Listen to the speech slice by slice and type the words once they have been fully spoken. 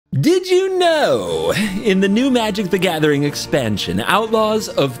Did you know? In the new Magic the Gathering expansion, Outlaws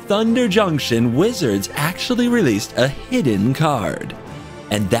of Thunder Junction, Wizards actually released a hidden card.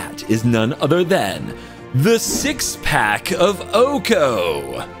 And that is none other than the 6-pack of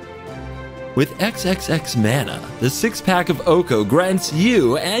Oko. With XXX mana, the 6-pack of Oko grants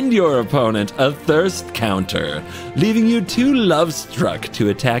you and your opponent a thirst counter, leaving you too love-struck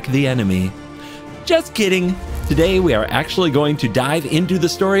to attack the enemy. Just kidding. Today we are actually going to dive into the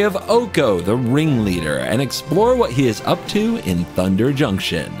story of Oko, the ringleader, and explore what he is up to in Thunder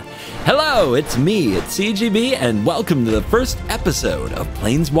Junction. Hello, it's me, it's CGB, and welcome to the first episode of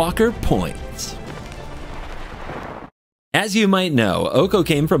Planeswalker Points. As you might know, Oko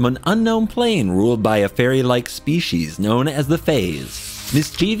came from an unknown plane ruled by a fairy-like species known as the Fays.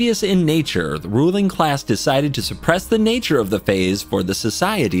 Mischievous in nature, the ruling class decided to suppress the nature of the Fays for the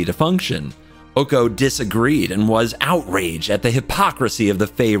society to function. Oko disagreed and was outraged at the hypocrisy of the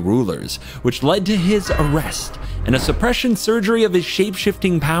Fey rulers, which led to his arrest and a suppression surgery of his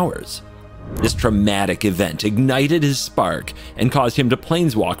shape-shifting powers. This traumatic event ignited his spark and caused him to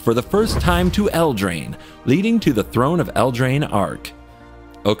planeswalk for the first time to Eldraine, leading to the Throne of Eldraine arc.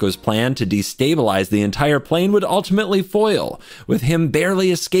 Oko's plan to destabilize the entire plane would ultimately foil, with him barely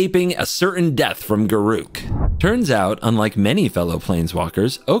escaping a certain death from Garruk. Turns out, unlike many fellow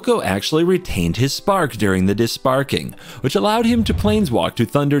planeswalkers, Oko actually retained his spark during the disparking, which allowed him to planeswalk to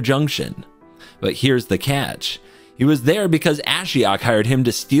Thunder Junction. But here's the catch. He was there because Ashiok hired him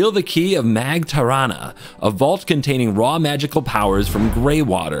to steal the key of Mag Tarana, a vault containing raw magical powers from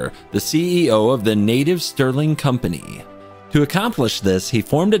Greywater, the CEO of the native Sterling Company. To accomplish this, he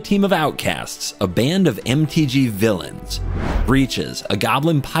formed a team of outcasts, a band of MTG villains. Breeches, a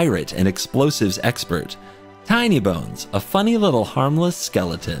goblin pirate and explosives expert. Tiny Bones, a funny little harmless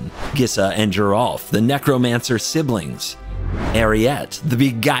skeleton. Gissa and Geralf, the necromancer siblings. Ariette, the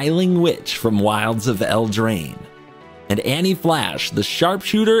beguiling witch from Wilds of Eldraine. And Annie Flash, the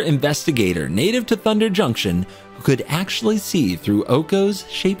sharpshooter investigator native to Thunder Junction, who could actually see through Oko's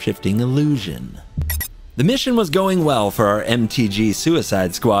shapeshifting illusion. The mission was going well for our MTG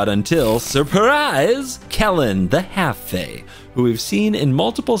Suicide Squad until, surprise, Kellen, the Half-Fae, who we've seen in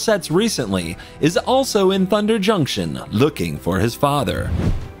multiple sets recently, is also in Thunder Junction, looking for his father.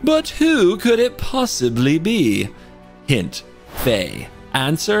 But who could it possibly be? Hint, Fae.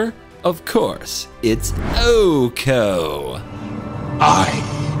 Answer, of course, it's Oko.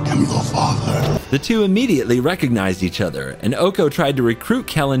 I am your father. The two immediately recognized each other, and Oko tried to recruit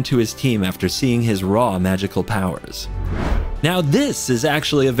Kellen to his team after seeing his raw magical powers. Now this is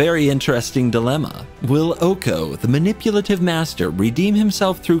actually a very interesting dilemma. Will Oko, the manipulative master, redeem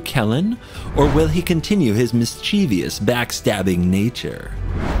himself through Kellen, or will he continue his mischievous, backstabbing nature?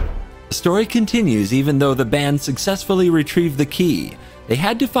 The story continues even though the band successfully retrieved the key. They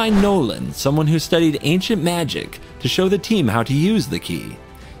had to find Nolan, someone who studied ancient magic, to show the team how to use the key.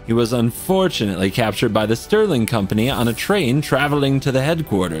 He was unfortunately captured by the Sterling Company on a train traveling to the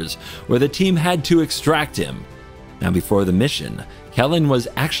headquarters, where the team had to extract him. Now before the mission, Kellen was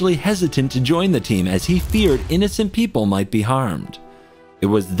actually hesitant to join the team as he feared innocent people might be harmed. It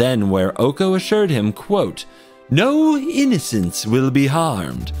was then where Oko assured him, quote, "No innocents will be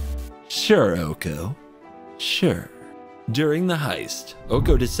harmed." Sure, Oko. Sure. During the heist,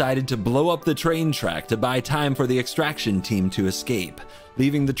 Oko decided to blow up the train track to buy time for the extraction team to escape,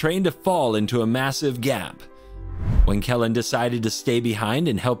 leaving the train to fall into a massive gap. When Kellen decided to stay behind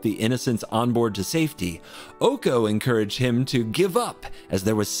and help the innocents onboard to safety, Oko encouraged him to give up as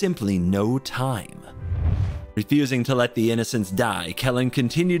there was simply no time. Refusing to let the innocents die, Kellen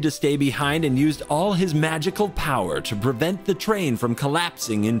continued to stay behind and used all his magical power to prevent the train from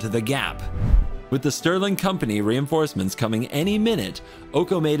collapsing into the gap. With the Sterling Company reinforcements coming any minute,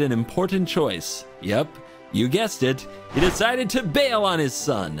 Oko made an important choice. Yep, you guessed it, he decided to bail on his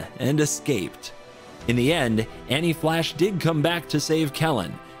son and escaped. In the end, Annie Flash did come back to save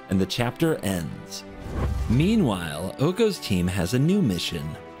Kellen, and the chapter ends. Meanwhile, Oko's team has a new mission.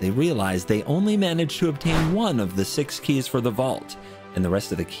 They realize they only managed to obtain one of the 6 keys for the vault, and the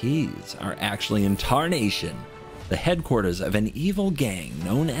rest of the keys are actually in Tarnation, the headquarters of an evil gang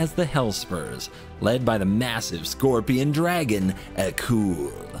known as the Hellspurs, led by the massive scorpion dragon,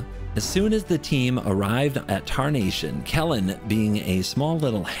 Akul. As soon as the team arrived at Tarnation, Kellen, being a small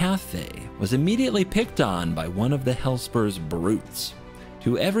little half-fae, was immediately picked on by one of the Hellspurs' brutes.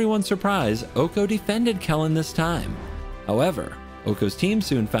 To everyone's surprise, Oko defended Kellen this time. However, Oko's team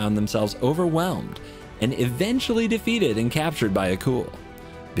soon found themselves overwhelmed and eventually defeated and captured by Akul.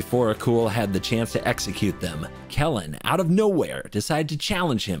 Before Akul had the chance to execute them, Kellen, out of nowhere, decided to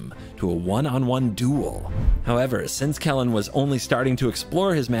challenge him to a one-on-one duel. However, since Kellen was only starting to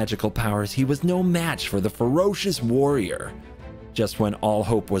explore his magical powers, he was no match for the ferocious warrior. Just when all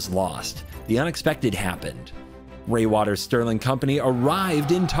hope was lost, the unexpected happened. Greywater's Sterling Company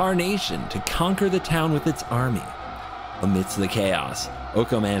arrived in Tarnation to conquer the town with its army. Amidst the chaos,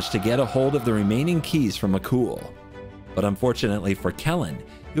 Oko managed to get a hold of the remaining keys from Akul. But unfortunately for Kellen,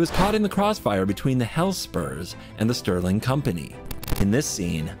 he was caught in the crossfire between the Hellspurs and the Sterling Company. In this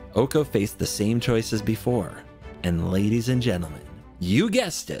scene, Oko faced the same choice as before. And ladies and gentlemen, you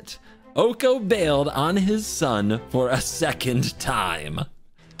guessed it, Oko bailed on his son for a second time.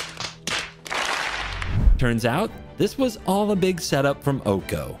 Turns out, this was all a big setup from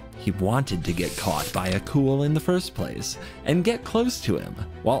Oko. He wanted to get caught by Akul in the first place and get close to him,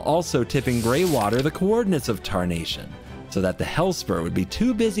 while also tipping Greywater the coordinates of Tarnation, so that the Hellspur would be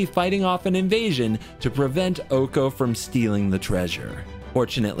too busy fighting off an invasion to prevent Oko from stealing the treasure.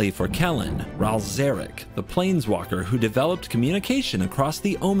 Fortunately for Kellen, Ral Zarek, the Planeswalker who developed communication across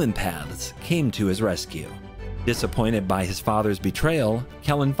the Omen Paths, came to his rescue. Disappointed by his father's betrayal,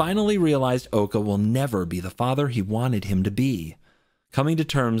 Kellen finally realized Oko will never be the father he wanted him to be. Coming to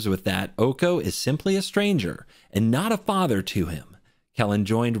terms with that Oko is simply a stranger and not a father to him, Kellen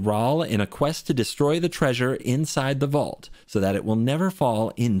joined Ral in a quest to destroy the treasure inside the vault so that it will never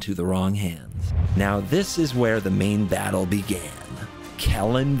fall into the wrong hands. Now this is where the main battle began.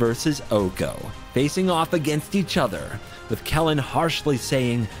 Kellen versus Oko, facing off against each other, with Kellen harshly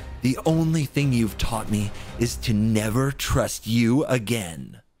saying, "The only thing you've taught me is to never trust you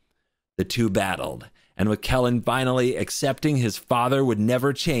again." The two battled, and with Kellen finally accepting his father would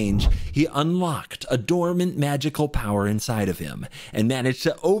never change, he unlocked a dormant magical power inside of him and managed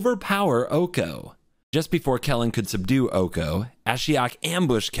to overpower Oko. Just before Kellen could subdue Oko, Ashiok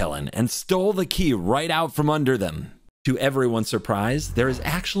ambushed Kellen and stole the key right out from under them. To everyone's surprise, there is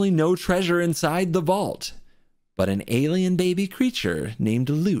actually no treasure inside the vault, but an alien baby creature named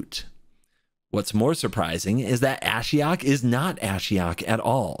Loot. What's more surprising is that Ashiok is not Ashiok at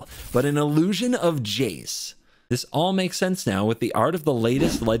all, but an illusion of Jace. This all makes sense now with the art of the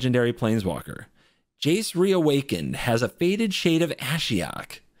latest legendary Planeswalker. Jace Reawakened has a faded shade of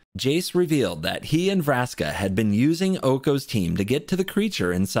Ashiok. Jace revealed that he and Vraska had been using Oko's team to get to the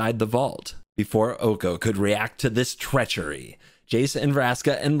creature inside the vault. Before Oko could react to this treachery, Jace and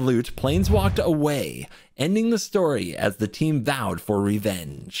Vraska and Loot planeswalked away, ending the story as the team vowed for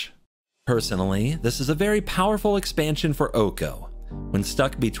revenge. Personally, this is a very powerful expansion for Oko. When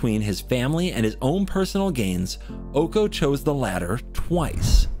stuck between his family and his own personal gains, Oko chose the latter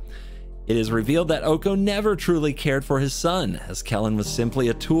twice. It is revealed that Oko never truly cared for his son, as Kellen was simply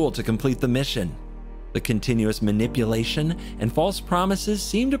a tool to complete the mission. The continuous manipulation and false promises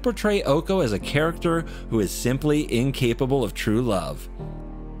seem to portray Oko as a character who is simply incapable of true love.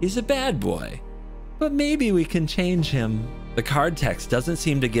 He's a bad boy, but maybe we can change him. The card text doesn't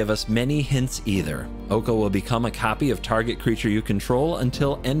seem to give us many hints either. Oko will become a copy of target creature you control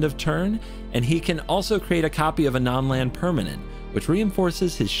until end of turn, and he can also create a copy of a non-land permanent, which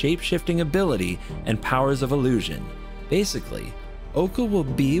reinforces his shape-shifting ability and powers of illusion. Basically, Oko will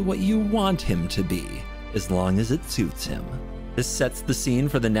be what you want him to be, as long as it suits him. This sets the scene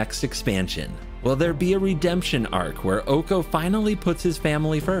for the next expansion. Will there be a redemption arc where Oko finally puts his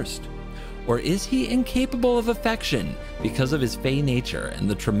family first? Or is he incapable of affection because of his fey nature and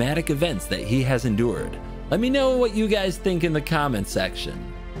the traumatic events that he has endured? Let me know what you guys think in the comment section.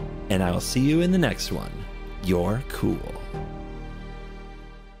 And I will see you in the next one. You're cool.